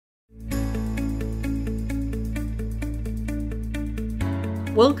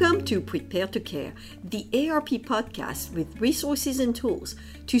Welcome to Prepare to Care, the ARP podcast with resources and tools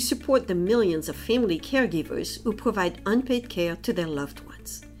to support the millions of family caregivers who provide unpaid care to their loved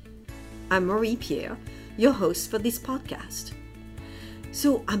ones. I'm Marie Pierre, your host for this podcast.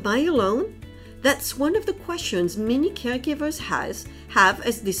 So, am I alone? That's one of the questions many caregivers have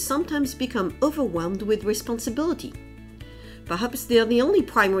as they sometimes become overwhelmed with responsibility. Perhaps they're the only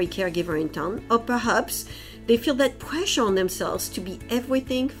primary caregiver in town, or perhaps they feel that pressure on themselves to be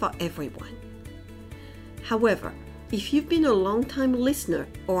everything for everyone. However, if you've been a long-time listener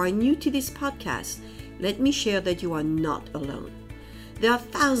or are new to this podcast, let me share that you are not alone. There are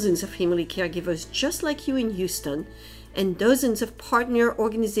thousands of family caregivers just like you in Houston, and dozens of partner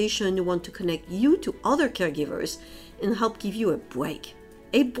organizations who want to connect you to other caregivers and help give you a break.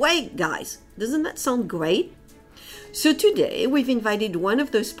 A break, guys! Doesn't that sound great? So today, we've invited one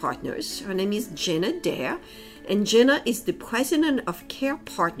of those partners. Her name is Jenna Dare, and Jenna is the president of Care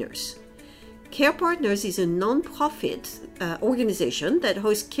Partners. Care Partners is a non-profit organization that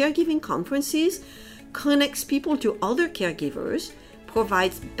hosts caregiving conferences, connects people to other caregivers,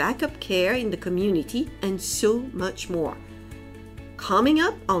 provides backup care in the community, and so much more. Coming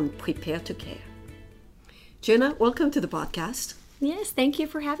up on Prepare to Care. Jenna, welcome to the podcast. Yes, thank you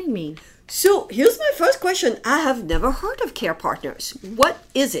for having me. So here's my first question. I have never heard of Care Partners. What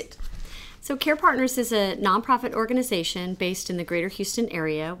is it? So Care Partners is a nonprofit organization based in the greater Houston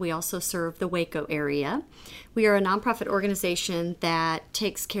area. We also serve the Waco area. We are a nonprofit organization that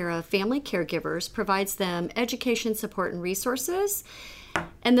takes care of family caregivers, provides them education, support, and resources,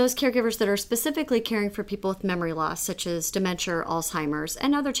 and those caregivers that are specifically caring for people with memory loss, such as dementia, Alzheimer's,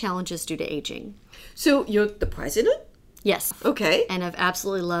 and other challenges due to aging. So you're the president? Yes. Okay. And I've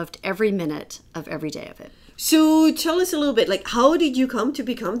absolutely loved every minute of every day of it. So tell us a little bit, how did you come to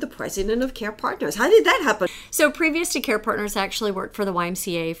become the president of Care Partners? How did that happen? So previous to Care Partners, I actually worked for the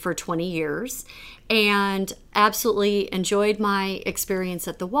YMCA for 20 years and absolutely enjoyed my experience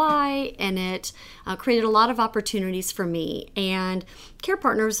at the Y, and it created a lot of opportunities for me. And Care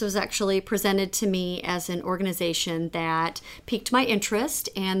Partners was actually presented to me as an organization that piqued my interest,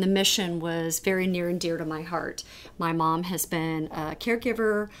 and the mission was very near and dear to my heart. My mom has been a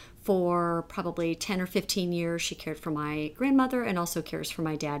caregiver for probably 10 or 15 years. She cared for my grandmother and also cares for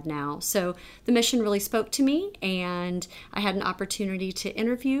my dad now. So the mission really spoke to me, and I had an opportunity to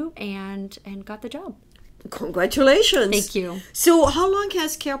interview and got the job. Congratulations. Thank you. So how long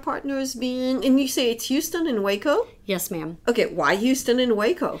has Care Partners been? And you say it's Houston and Waco? Yes, ma'am. Okay, why Houston and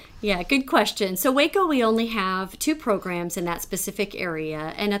Waco? Yeah, good question. So Waco, we only have 2 programs in that specific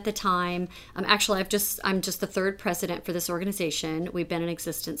area. And at the time, actually, I'm just the 3rd president for this organization. We've been in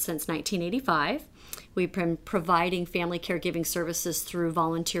existence since 1985. We've been providing family caregiving services through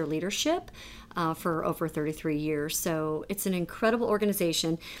volunteer leadership for over 33 years. So it's an incredible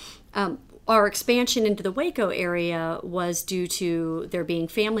organization. Our expansion into the Waco area was due to there being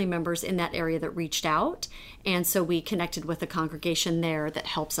family members in that area that reached out. And so we connected with a congregation there that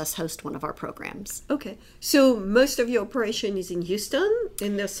helps us host one of our programs. Okay. So most of your operation is in Houston,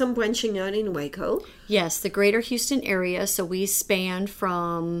 and there's some branching out in Waco. Yes, the greater Houston area. So we span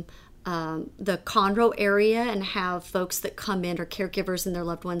from the Conroe area and have folks that come in, or caregivers and their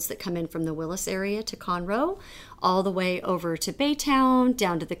loved ones that come in from the Willis area to Conroe, all the way over to Baytown,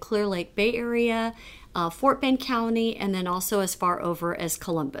 down to the Clear Lake Bay area, Fort Bend County, and then also as far over as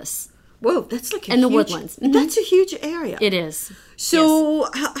Columbus. Whoa, that's like the Woodlands. Mm-hmm. That's a huge area. It is. So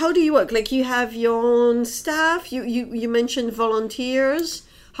yes. How do you work? You have your own staff? You mentioned volunteers.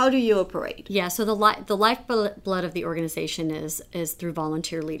 How do you operate? Yeah, so the lifeblood of the organization is through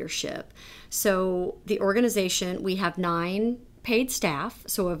volunteer leadership. So the organization, we have 9 paid staff,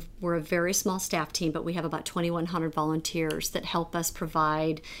 so we're a very small staff team, but we have about 2,100 volunteers that help us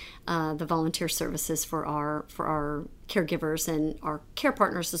provide the volunteer services for our caregivers, and our Care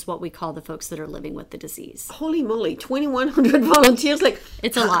Partners is what we call the folks that are living with the disease. Holy moly, 2,100 volunteers!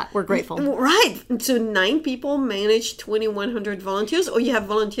 It's a lot. We're grateful. Right. So 9 people manage 2,100 volunteers, or you have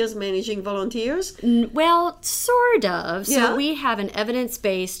volunteers managing volunteers? Well, sort of. So yeah. We have an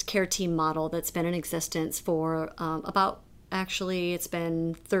evidence-based care team model that's been in existence for it's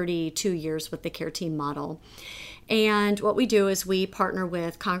been 32 years with the care team model. And what we do is we partner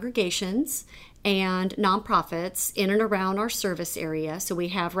with congregations and nonprofits in and around our service area. So we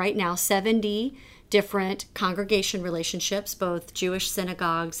have right now 70 different congregation relationships, both Jewish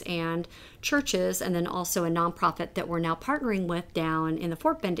synagogues and churches, and then also a nonprofit that we're now partnering with down in the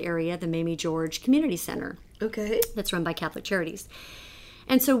Fort Bend area, the Mamie George Community Center. Okay. That's run by Catholic Charities.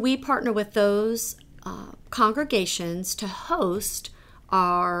 And so we partner with those congregations to host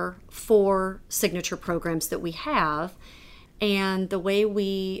our 4 signature programs that we have. And the way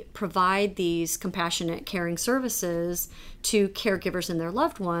we provide these compassionate, caring services to caregivers and their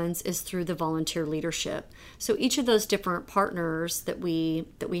loved ones is through the volunteer leadership. So each of those different partners that we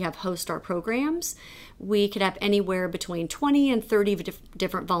have host our programs, we could have anywhere between 20 and 30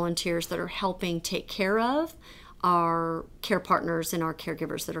 different volunteers that are helping take care of our care partners and our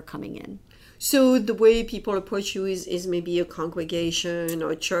caregivers that are coming in. So the way people approach you is maybe a congregation or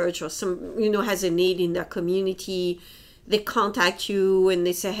a church or some, has a need in their community. They contact you and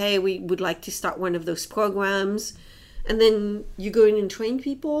they say, hey, we would like to start one of those programs. And then you go in and train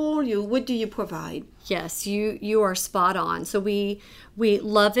people. What do you provide? Yes, you are spot on. So we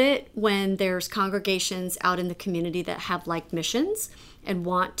love it when there's congregations out in the community that have like missions and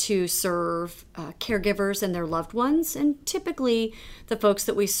want to serve caregivers and their loved ones. And typically the folks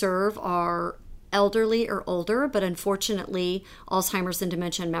that we serve are elderly or older, but unfortunately Alzheimer's and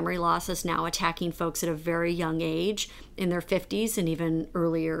dementia and memory loss is now attacking folks at a very young age, in their 50s and even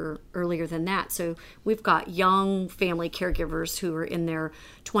earlier than that. So we've got young family caregivers who are in their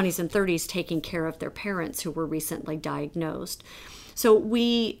 20s and 30s taking care of their parents who were recently diagnosed. So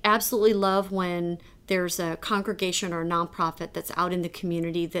we absolutely love when there's a congregation or a nonprofit that's out in the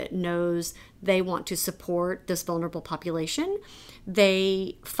community that knows they want to support this vulnerable population.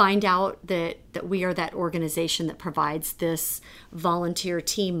 They find out that we are that organization that provides this volunteer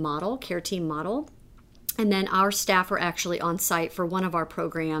team model, care team model. And then our staff are actually on site for one of our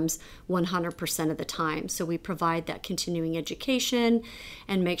programs 100% of the time. So we provide that continuing education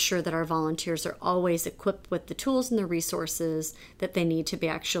and make sure that our volunteers are always equipped with the tools and the resources that they need to be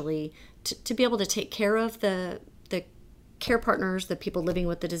actually to be able to take care of the care partners, the people living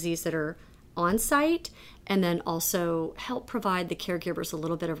with the disease that are on site, and then also help provide the caregivers a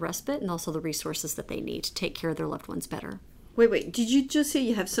little bit of respite and also the resources that they need to take care of their loved ones better. Wait, did you just say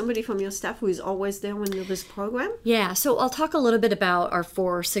you have somebody from your staff who is always there when there's this program? Yeah, so I'll talk a little bit about our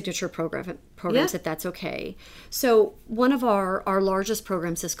 4 signature programs, if that's okay. So one of our largest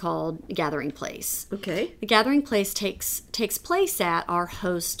programs is called Gathering Place. Okay. The Gathering Place takes place at our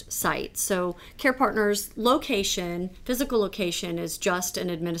host site. So Care Partners' physical location is just an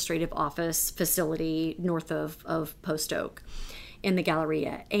administrative office facility north of Post Oak in the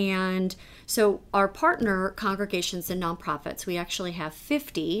Galleria. And so our partner congregations and nonprofits, we actually have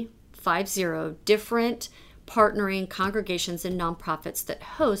 50 different partnering congregations and nonprofits that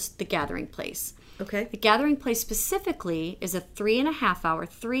host the Gathering Place. Okay. The Gathering Place specifically is a 3 to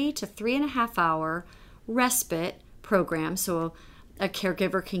 3.5 hour respite program. So a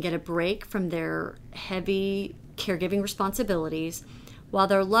caregiver can get a break from their heavy caregiving responsibilities while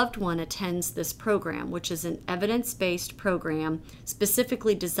their loved one attends this program, which is an evidence-based program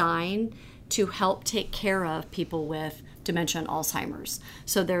specifically designed to help take care of people with dementia and Alzheimer's.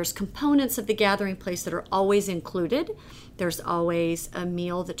 So there's components of the Gathering Place that are always included. There's always a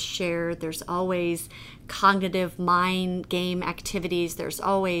meal that's shared. There's always cognitive mind game activities. There's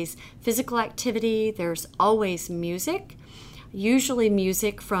always physical activity. There's always music, usually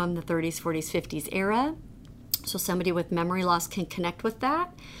music from the 30s, 40s, 50s era. So somebody with memory loss can connect with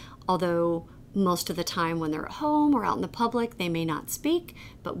that, although most of the time when they're at home or out in the public, they may not speak,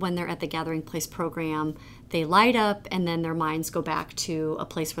 but when they're at the Gathering Place program, they light up and then their minds go back to a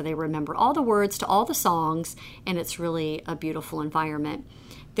place where they remember all the words to all the songs, and it's really a beautiful environment.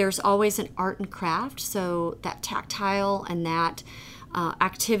 There's always an art and craft, so that tactile and that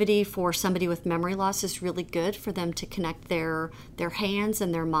activity for somebody with memory loss is really good for them to connect their hands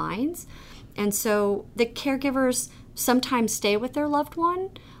and their minds. And so the caregivers sometimes stay with their loved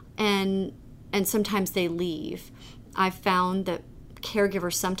one and sometimes they leave. I've found that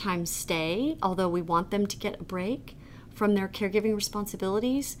caregivers sometimes stay, although we want them to get a break from their caregiving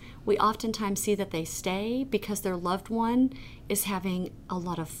responsibilities. We oftentimes see that they stay because their loved one is having a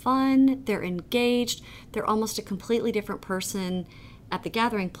lot of fun, they're engaged, they're almost a completely different person at the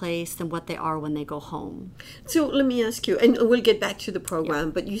Gathering Place than what they are when they go home. So let me ask you, and we'll get back to the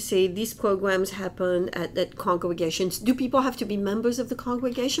program, but you say these programs happen at congregations. Do people have to be members of the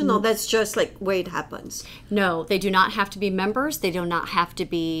congregation, or that's just like where it happens? No, they do not have to be members. They do not have to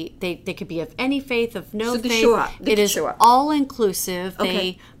be, they could be of any faith, of no faith. Show up. It is all inclusive. Okay.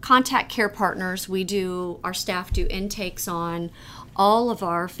 They contact Care Partners. Our staff do intakes on all of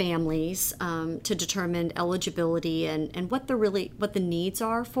our families to determine eligibility and what the needs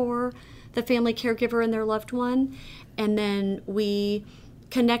are for the family caregiver and their loved one, and then we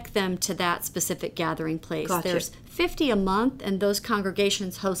connect them to that specific Gathering Place. Gotcha. There's 50 a month, and those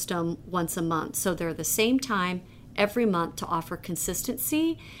congregations host them once a month, so they're the same time every month to offer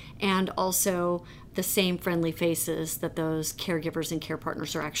consistency and also the same friendly faces that those caregivers and care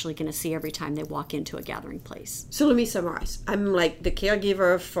partners are actually going to see every time they walk into a gathering place. So let me summarize. I'm like the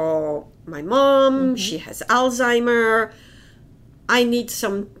caregiver for my mom. She has Alzheimer. I need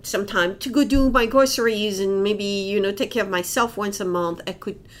some time to go do my groceries and maybe, take care of myself once a month. I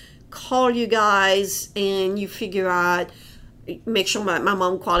could call you guys and you figure out, make sure my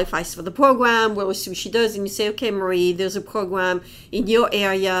mom qualifies for the program. We'll see what she does. And you say, okay, Marie, there's a program in your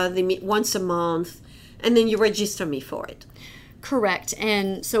area. They meet once a month. And then you register me for it. Correct.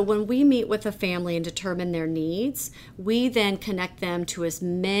 And so when we meet with a family and determine their needs, we then connect them to as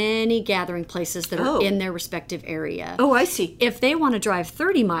many gathering places that are in their respective area. Oh, I see. If they want to drive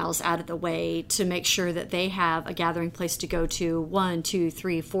 30 miles out of the way to make sure that they have a gathering place to go to 1, 2,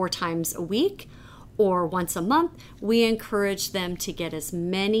 3, 4 times a week or once a month, we encourage them to get as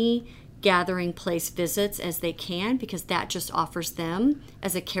many gathering place visits as they can, because that just offers them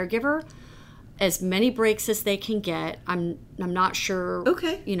as a caregiver as many breaks as they can get. I'm not sure,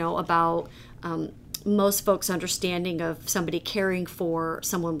 about most folks' understanding of somebody caring for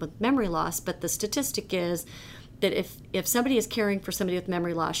someone with memory loss, but the statistic is that if somebody is caring for somebody with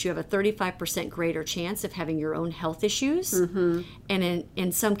memory loss, you have a 35% greater chance of having your own health issues, and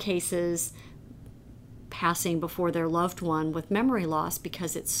in some cases, passing before their loved one with memory loss,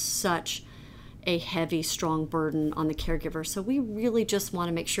 because it's such a heavy, strong burden on the caregiver. So we really just want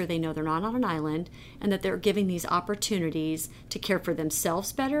to make sure they know they're not on an island and that they're giving these opportunities to care for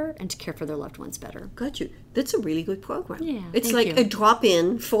themselves better and to care for their loved ones better. Got you. That's a really good program. Yeah, it's like a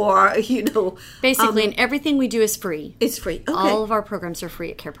drop-in for, Basically, and everything we do is free. It's free. Okay. All of our programs are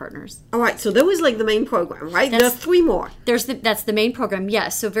free at Care Partners. All right. So that was like the main program, right? There are 3 more. That's the main program,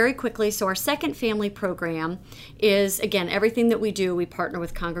 yes. So very quickly, our second family program is, again, everything that we do, we partner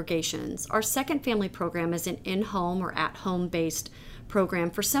with congregations. Our second family program is an in-home or at-home based program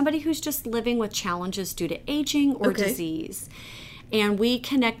for somebody who's just living with challenges due to aging or disease. And we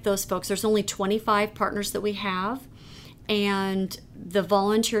connect those folks. There's only 25 partners that we have, and the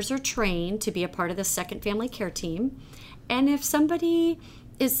volunteers are trained to be a part of the second family care team. And if somebody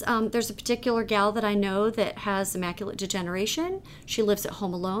is, there's a particular gal that I know that has macular degeneration. She lives at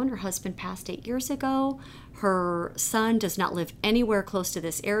home alone. Her husband passed 8 years ago. Her son does not live anywhere close to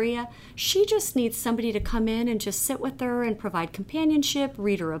this area. She just needs somebody to come in and just sit with her and provide companionship,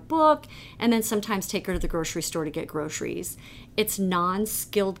 read her a book, and then sometimes take her to the grocery store to get groceries. It's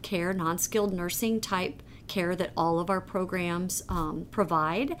non-skilled care, non-skilled nursing type care that all of our programs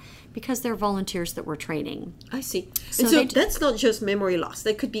provide, because they're volunteers that we're training. I see. So that's not just memory loss.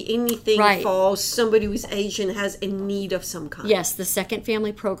 That could be anything for somebody who's aging and has a need of some kind. Yes, the second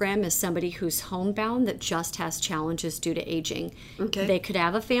family program is somebody who's homebound that just has challenges due to aging. Okay. They could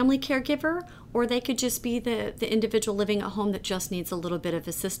have a family caregiver, or they could just be the individual living at home that just needs a little bit of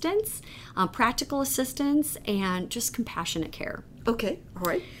assistance, practical assistance, and just compassionate care. Okay, all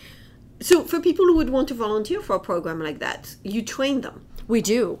right. So for people who would want to volunteer for a program like that, you train them? We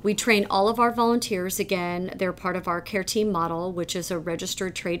do. We train all of our volunteers. Again, they're part of our care team model, which is a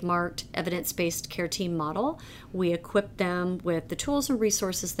registered, trademarked, evidence-based care team model. We equip them with the tools and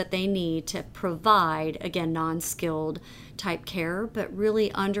resources that they need to provide, again, non-skilled type care, but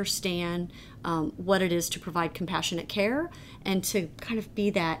really understand what it is to provide compassionate care and to kind of be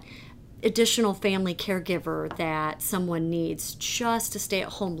that additional family caregiver that someone needs just to stay at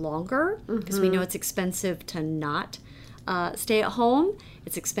home longer, because we know it's expensive to not stay at home.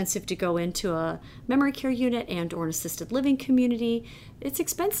 It's expensive to go into a memory care unit and or an assisted living community. It's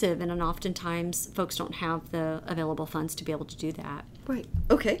expensive, and oftentimes folks don't have the available funds to be able to do that. Right.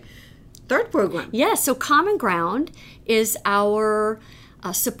 Okay. Third program. Yes. So Common Ground is our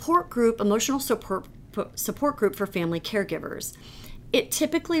support group, emotional support group for family caregivers. It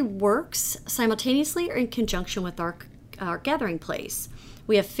typically works simultaneously or in conjunction with our gathering place.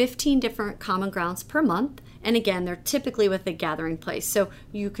 We have 15 different Common Grounds per month, and again, they're typically with a gathering place. So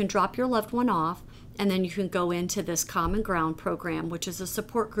you can drop your loved one off, and then you can go into this Common Ground program, which is a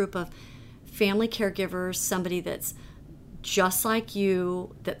support group of family caregivers, somebody that's just like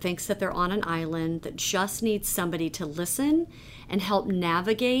you, that thinks that they're on an island, that just needs somebody to listen and help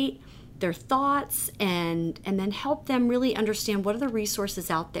navigate their thoughts and then help them really understand what are the resources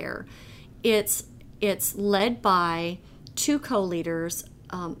out there. It's led by 2 co-leaders,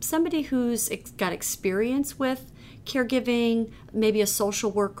 somebody who's got experience with caregiving, maybe a social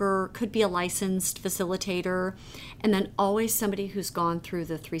worker, could be a licensed facilitator, and then always somebody who's gone through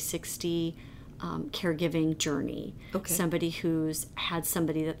the 360 caregiving journey. Okay. Somebody who's had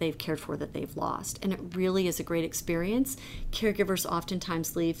somebody that they've cared for that they've lost. And it really is a great experience. Caregivers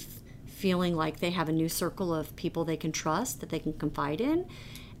oftentimes leave feeling like they have a new circle of people they can trust, that they can confide in,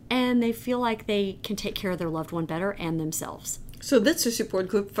 and they feel like they can take care of their loved one better and themselves. So that's a support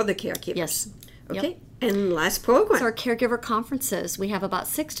group for the caregivers. Yes. Okay. Yep. And last program. So our caregiver conferences. We have about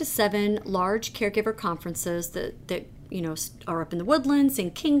 6 to 7 large caregiver conferences that are up in the Woodlands,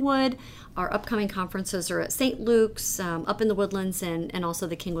 in Kingwood. Our upcoming conferences are at St. Luke's, up in the Woodlands, and also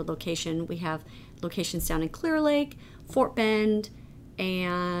the Kingwood location. We have locations down in Clear Lake, Fort Bend,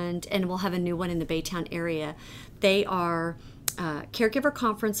 and we'll have a new one in the Baytown area. They are caregiver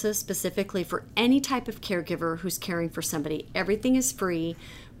conferences specifically for any type of caregiver who's caring for somebody. Everything is free.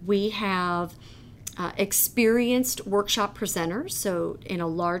 We have experienced workshop presenters. So in a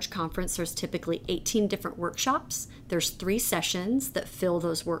large conference, there's typically 18 different workshops. There's 3 sessions that fill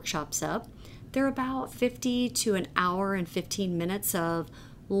those workshops up. They're about 50 to an hour and 15 minutes of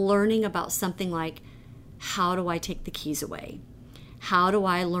learning about something like, how do I take the keys away? How do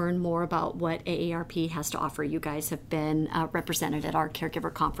I learn more about what AARP has to offer? You guys have been represented at our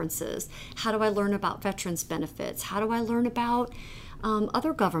caregiver conferences. How do I learn about veterans benefits? How do I learn about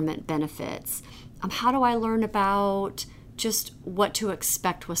other government benefits? How do I learn about just what to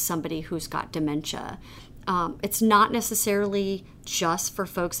expect with somebody who's got dementia? It's not necessarily just for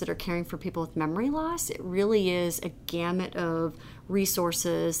folks that are caring for people with memory loss. It really is a gamut of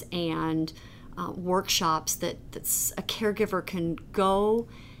resources and workshops that a caregiver can go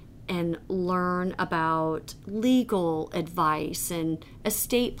and learn about legal advice and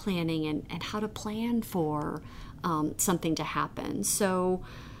estate planning and how to plan for something to happen. So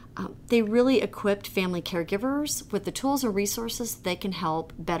they really equipped family caregivers with the tools and resources they can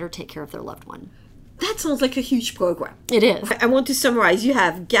help better take care of their loved one. That sounds like a huge program. It is. I want to summarize. You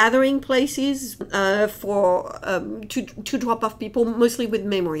have gathering places to drop off people, mostly with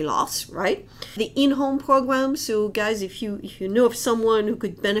memory loss, right? The in-home program. So, guys, if you know of someone who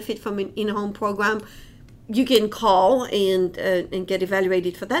could benefit from an in-home program, you can call and get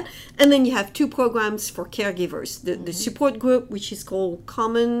evaluated for that. And then you have 2 programs for caregivers. The support group, which is called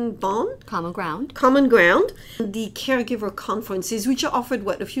Common Ground. The caregiver conferences, which are offered,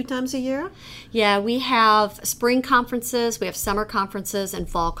 a few times a year? Yeah, we have spring conferences, we have summer conferences, and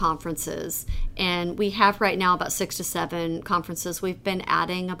fall conferences. And we have right now about 6 to 7 conferences. We've been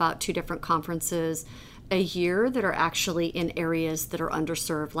adding about 2 different conferences a year that are actually in areas that are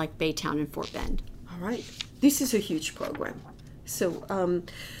underserved, like Baytown and Fort Bend. All right. This is a huge program. So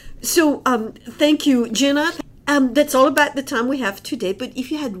thank you, Jenna. That's all about the time we have today. But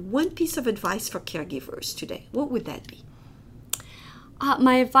if you had one piece of advice for caregivers today, what would that be?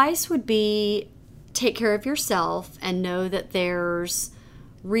 My advice would be take care of yourself and know that there's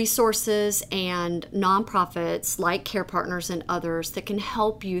resources and nonprofits like Care Partners and others that can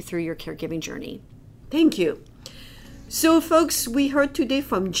help you through your caregiving journey. Thank you. So, folks, we heard today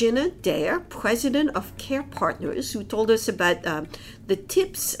from Jenna Dare, president of Care Partners, who told us about the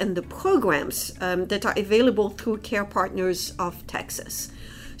tips and the programs that are available through Care Partners of Texas.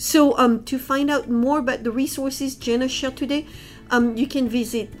 So, to find out more about the resources Jenna shared today, you can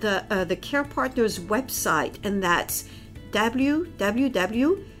visit the Care Partners website, and that's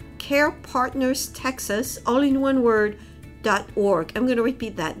www.carepartnerstexas, all in one word, .org. I'm going to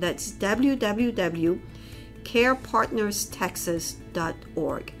repeat that. That's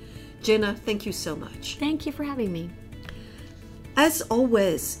www.carepartnerstexas.org. Jenna, thank you so much. Thank you for having me. As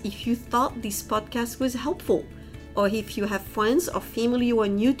always, if you thought this podcast was helpful, or if you have friends or family who are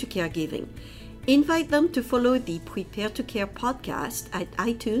new to caregiving, invite them to follow the Prepare to Care podcast at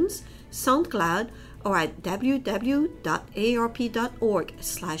iTunes, SoundCloud, or at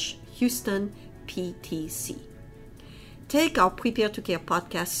www.arp.org/HoustonPTC. Take our Prepare to Care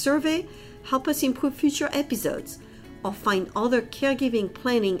podcast survey, help us improve future episodes, or find other caregiving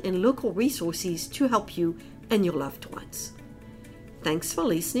planning and local resources to help you and your loved ones. Thanks for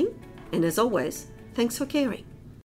listening, and as always, thanks for caring.